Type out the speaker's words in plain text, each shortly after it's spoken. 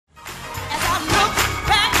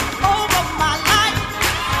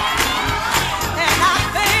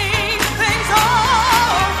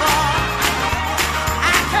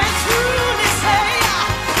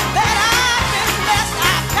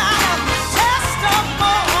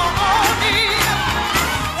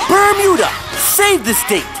Bermuda. Save this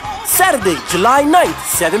date. Saturday, July 9th,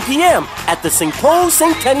 7 p.m. at the St. Paul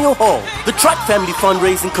Centennial Hall. The Trott Family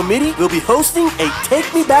Fundraising Committee will be hosting a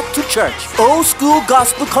Take Me Back to Church old school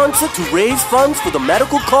gospel concert to raise funds for the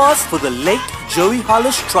medical costs for the late Joie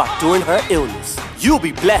Hollis-Trott during her illness. You'll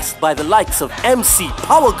be blessed by the likes of MC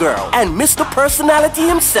Power Girl and Mr. Personality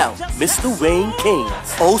himself, Mr. Wayne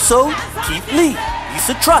Kings. Also, Keith Lee,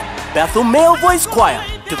 Lisa Trott, Bethel Male Voice Choir,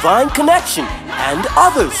 Divine Connection, and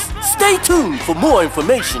others. Stay tuned for more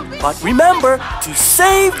information, but remember to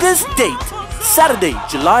save this date, Saturday,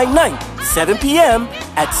 July 9th, 7 p.m.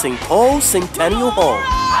 at St. Paul Centennial Hall.